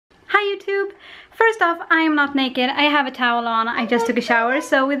Hi YouTube! First off, I am not naked. I have a towel on. I just took a shower.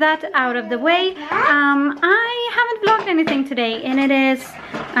 So with that out of the way, I haven't vlogged anything today, and it is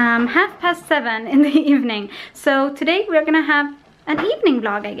 7:30 in the evening. So today we're gonna have an evening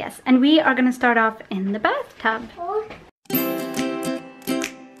vlog, I guess. And we are gonna start off in the bathtub.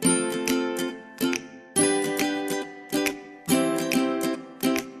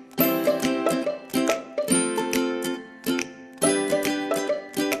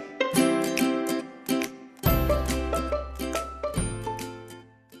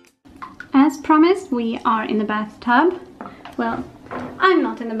 As promised, we are in the bathtub. Well, I'm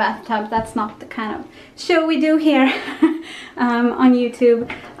not in the bathtub. That's not the kind of show we do here on YouTube.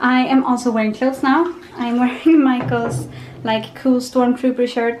 I am also wearing clothes now. I'm wearing Michael's like cool stormtrooper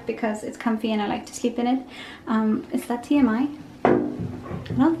shirt because it's comfy and I like to sleep in it. Is that TMI?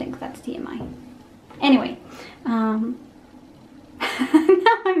 I don't think that's TMI. Anyway, now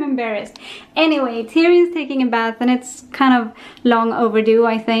I'm embarrassed. Anyway, Tyrion's taking a bath and it's kind of long overdue,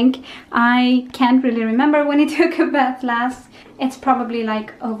 I think. I can't really remember when he took a bath last. It's probably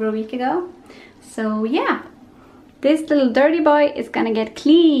like over a week ago. So yeah, this little dirty boy is gonna get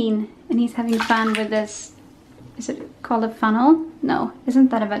clean. And he's having fun with this, is it called a funnel? No,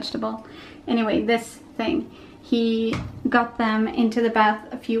 isn't that a vegetable? Anyway, this thing. He got them into the bath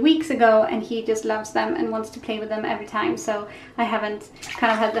a few weeks ago and he just loves them and wants to play with them every time, so I haven't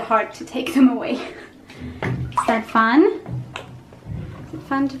kind of had the heart to take them away. Is that fun? Is it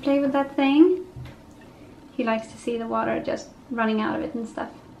fun to play with that thing? He likes to see the water just running out of it and stuff.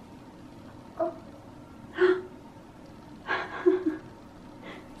 Oh.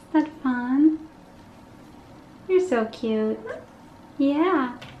 Is that fun? You're so cute.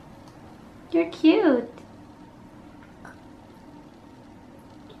 Yeah. You're cute.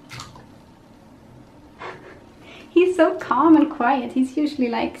 He's so calm and quiet. He's usually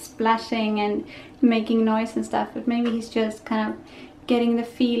like splashing and making noise and stuff, but maybe he's just kind of getting the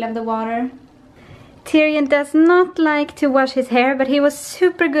feel of the water. Tyrion does not like to wash his hair, but he was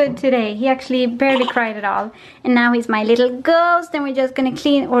super good today. He actually barely cried at all. And now he's my little ghost and we're just gonna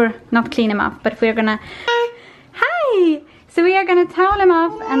clean, or not clean him up, but we're gonna... Hi! So we are gonna towel him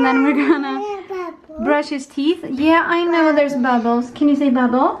up and then we're gonna brush his teeth. Yeah, I know there's bubbles. Can you say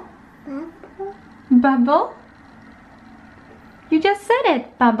bubble? Bubble? You just said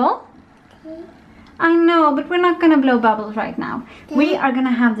it, bubble. Okay. I know, but we're not gonna blow bubbles right now. Okay. We are gonna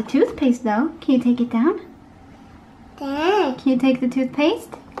have the toothpaste though. Can you take it down? Okay. Can you take the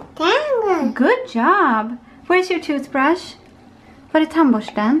toothpaste? Down. Good job. Where's your toothbrush? Var är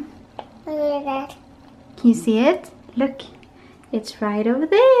tandborsten? Can you see it? Look, it's right over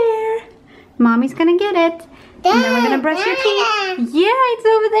there. Mommy's gonna get it. And then we're gonna brush your teeth. Yeah, it's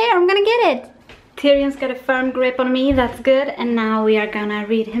over there. I'm gonna get it. Tyrion's got a firm grip on me, that's good. And now we are gonna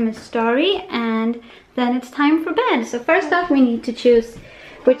read him a story and then it's time for bed. So first off we need to choose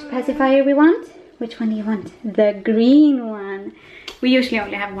which pacifier we want. Which one do you want? The green one. We usually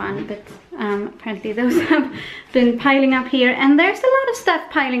only have one, but apparently those have been piling up here. And there's a lot of stuff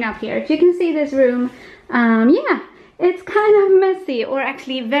piling up here. If you can see this room, yeah, it's kind of messy, or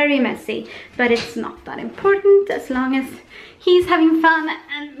actually very messy. But it's not that important as long as he's having fun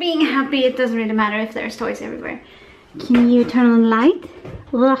and being happy. It doesn't really matter if there's toys everywhere. Can you turn on the light?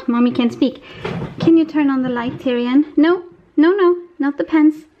 Ugh, mommy can't speak. Can you turn on the light, Tyrion? No, no, no, not the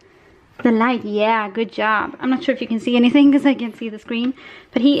pens. The light, yeah, good job. I'm not sure if you can see anything because I can't see the screen.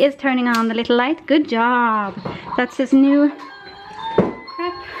 But he is turning on the little light. Good job. That's his new...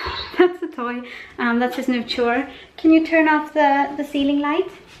 Crap, that's a toy. That's his new chore. Can you turn off the ceiling light?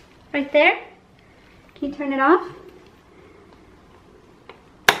 Right there? Can you turn it off?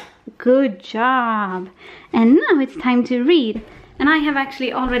 Good job. And now it's time to read. And I have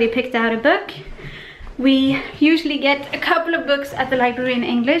actually already picked out a book. We usually get a couple of books at the library in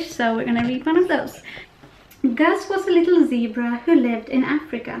English, so we're gonna read one of those. Gus was a little zebra who lived in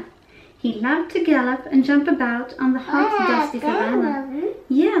Africa. He loved to gallop and jump about on the hot, dusty savannah.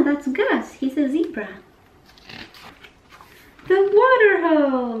 Yeah, that's Gus. He's a zebra. The water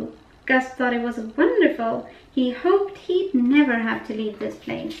hole! Gus thought it was wonderful. He hoped he'd never have to leave this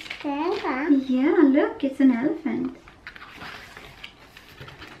place. Yeah, look, it's an elephant.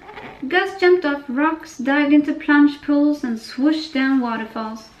 Gus jumped off rocks, dived into plunge pools, and swooshed down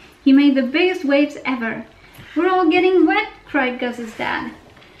waterfalls. He made the biggest waves ever. We're all getting wet, cried Gus's dad.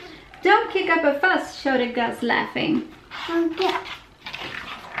 Don't kick up a fuss, shouted Gus, laughing. Okay.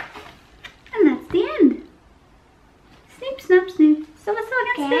 And that's the end. Snip, snap, snoot. Så vad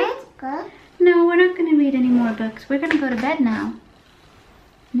sagan slut? No, we're not going to read any more books. We're going to go to bed now.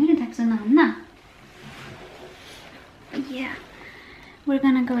 Nu är det dags att namna. Yeah. We're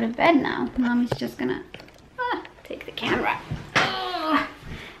gonna go to bed now. Mommy's just gonna take the camera. Oh.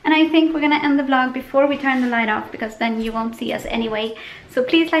 And I think we're gonna end the vlog before we turn the light off, because then you won't see us anyway. So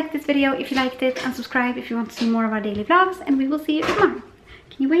please like this video if you liked it, and subscribe if you want to see more of our daily vlogs, and we will see you tomorrow.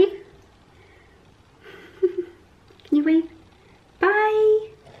 Can you wave? Can you wave?